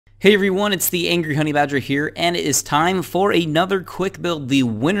Hey everyone, it's the Angry Honey Badger here, and it is time for another quick build. The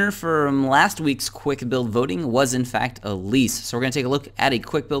winner from last week's quick build voting was in fact Elise. So we're going to take a look at a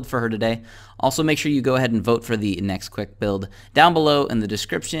quick build for her today. Also make sure you go ahead and vote for the next quick build down below in the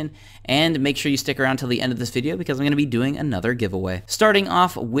description, and make sure you stick around till the end of this video because I'm going to be doing another giveaway. Starting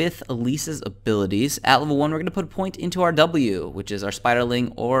off with Elise's abilities, at level 1 we're going to put a point into our W, which is our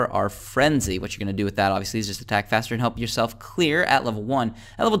Spiderling or our Frenzy. What you're going to do with that obviously is just attack faster and help yourself clear at level 1.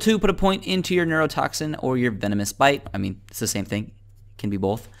 At level 2, put a point into your Neurotoxin or your Venomous Bite. I mean, it's the same thing. It can be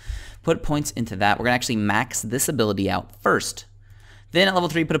both. Put points into that. We're going to actually max this ability out first. Then at level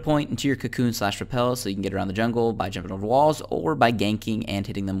 3, put a point into your Cocoon/Repel so you can get around the jungle by jumping over walls or by ganking and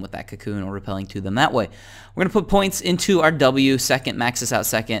hitting them with that cocoon or repelling to them that way. We're going to put points into our W second, max this out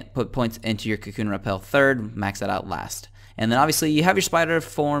second. Put points into your Cocoon Repel third, max that out last. And then obviously you have your spider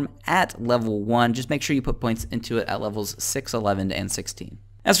form at level 1. Just make sure you put points into it at levels 6, 11, and 16.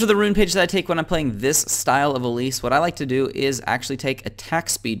 As for the rune page that I take when I'm playing this style of Elise, what I like to do is actually take attack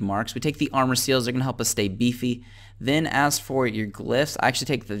speed marks. We take the armor seals, they're going to help us stay beefy. Then as for your glyphs, I actually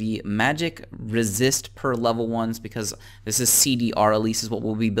take the magic resist per level ones because this is CDR Elise is what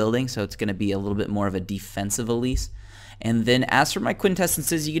we'll be building, so it's going to be a little bit more of a defensive Elise. And then as for my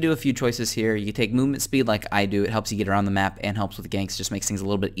quintessences, you can do a few choices here. You can take movement speed like I do. It helps you get around the map and helps with ganks. Just makes things a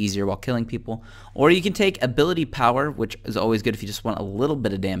little bit easier while killing people. Or you can take ability power, which is always good if you just want a little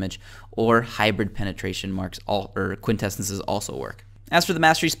bit of damage. Or hybrid penetration marks or quintessences also work. As for the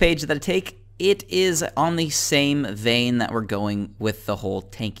masteries page that I take, it is on the same vein that we're going with the whole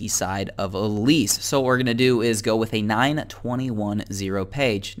tanky side of Elise. So what we're going to do is go with a 9-21-0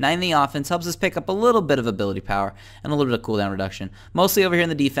 page. 9 in the offense helps us pick up a little bit of ability power and a little bit of cooldown reduction. Mostly over here in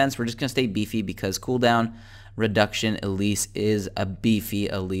the defense, we're just going to stay beefy because cooldown reduction Elise is a beefy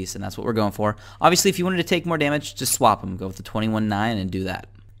Elise, and that's what we're going for. Obviously, if you wanted to take more damage, just swap them. Go with the 21-9 and do that.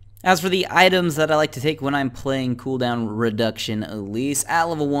 As for the items that I like to take when I'm playing cooldown reduction Elise, at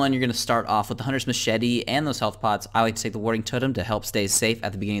level 1 you're going to start off with the Hunter's Machete and those health pots. I like to take the Warding Totem to help stay safe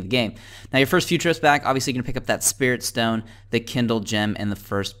at the beginning of the game. Now your first few trips back, obviously you're going to pick up that Spirit Stone, the Kindle Gem, and the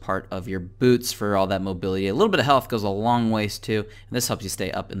first part of your boots for all that mobility. A little bit of health goes a long ways too, and this helps you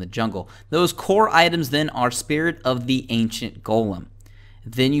stay up in the jungle. Those core items then are Spirit of the Ancient Golem.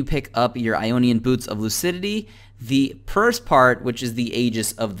 Then you pick up your Ionian Boots of Lucidity, the first part, which is the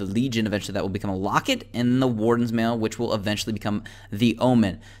Aegis of the Legion, eventually that will become a Locket, and the Warden's Mail, which will eventually become the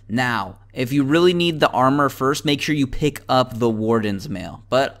Omen. Now, if you really need the armor first, make sure you pick up the Warden's Mail.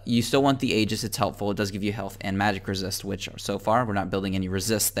 But you still want the Aegis, it's helpful, it does give you health and magic resist, which so far we're not building any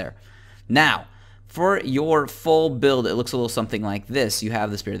resist there. Now, for your full build, it looks a little something like this. You have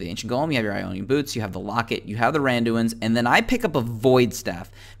the Spirit of the Ancient Golem, you have your Ionian Boots, you have the Locket, you have the Randuins, and then I pick up a Void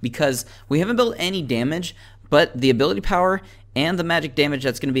Staff because we haven't built any damage, but the ability power and the magic damage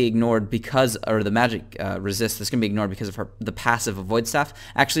that's going to be ignored because, or the magic resist that's going to be ignored because of the passive of Void Staff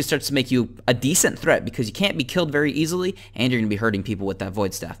actually starts to make you a decent threat because you can't be killed very easily and you're going to be hurting people with that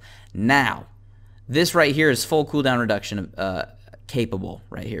Void Staff. Now, this right here is full cooldown reduction capable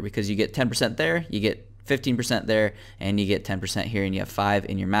right here because you get 10% there, you get 15% there, and you get 10% here, and you have 5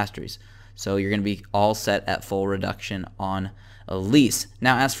 in your masteries. So you're going to be all set at full reduction on Elise.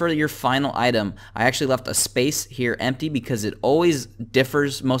 Now as for your final item, I actually left a space here empty because it always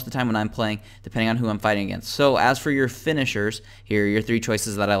differs most of the time when I'm playing depending on who I'm fighting against. So as for your finishers, here are your 3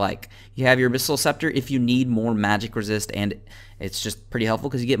 choices that I like. You have your Abyssal Scepter if you need more magic resist, and it's just pretty helpful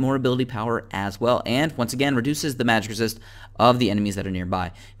because you get more ability power as well, and once again reduces the magic resist of the enemies that are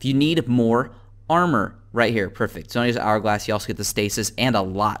nearby. If you need more armor, right here, perfect. So not just Hourglass, you also get the Stasis and a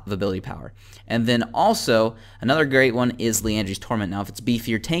lot of ability power. And then also, another great one is Liandry's Torment. Now if it's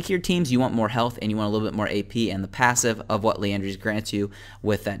beefier, tankier teams, you want more health and you want a little bit more AP, and the passive of what Liandry's grants you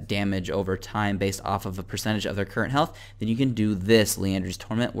with that damage over time based off of a percentage of their current health, then you can do this. Liandry's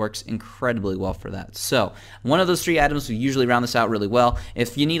Torment works incredibly well for that. So one of those 3 items will usually round this out really well.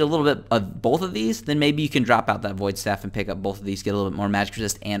 If you need a little bit of both of these, then maybe you can drop out that Void Staff and pick up both of these, get a little bit more magic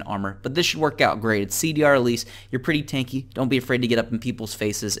resist and armor. But this should work out great. It's CDR Elise, you're pretty tanky, don't be afraid to get up in people's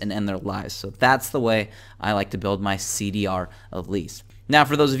faces and end their lives. So that's the way I like to build my CDR Elise. Now,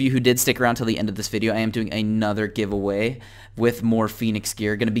 for those of you who did stick around till the end of this video, I am doing another giveaway with more Phoenix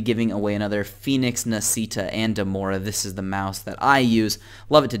gear. Going to be giving away another Phoenix, Nasita, and Demora. This is the mouse that I use.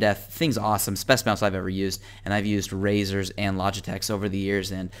 Love it to death. Thing's awesome. It's the best mouse I've ever used, and I've used Razors and Logitechs over the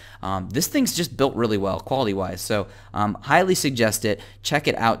years, and this thing's just built really well, quality-wise. So highly suggest it. Check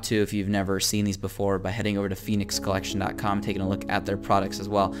it out, too, if you've never seen these before by heading over to phoenixcollection.com, taking a look at their products as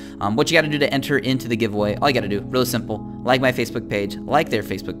well. What you got to do to enter into the giveaway, all you got to do, really simple, like my Facebook page, like like their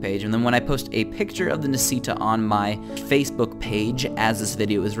Facebook page, and then when I post a picture of the Nasita on my Facebook page as this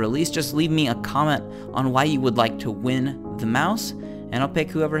video is released, just leave me a comment on why you would like to win the mouse, and I'll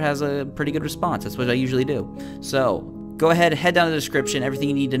pick whoever has a pretty good response. That's what I usually do. So go ahead, head down to the description. Everything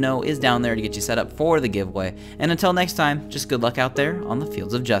you need to know is down there to get you set up for the giveaway. And until next time, just good luck out there on the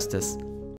fields of justice.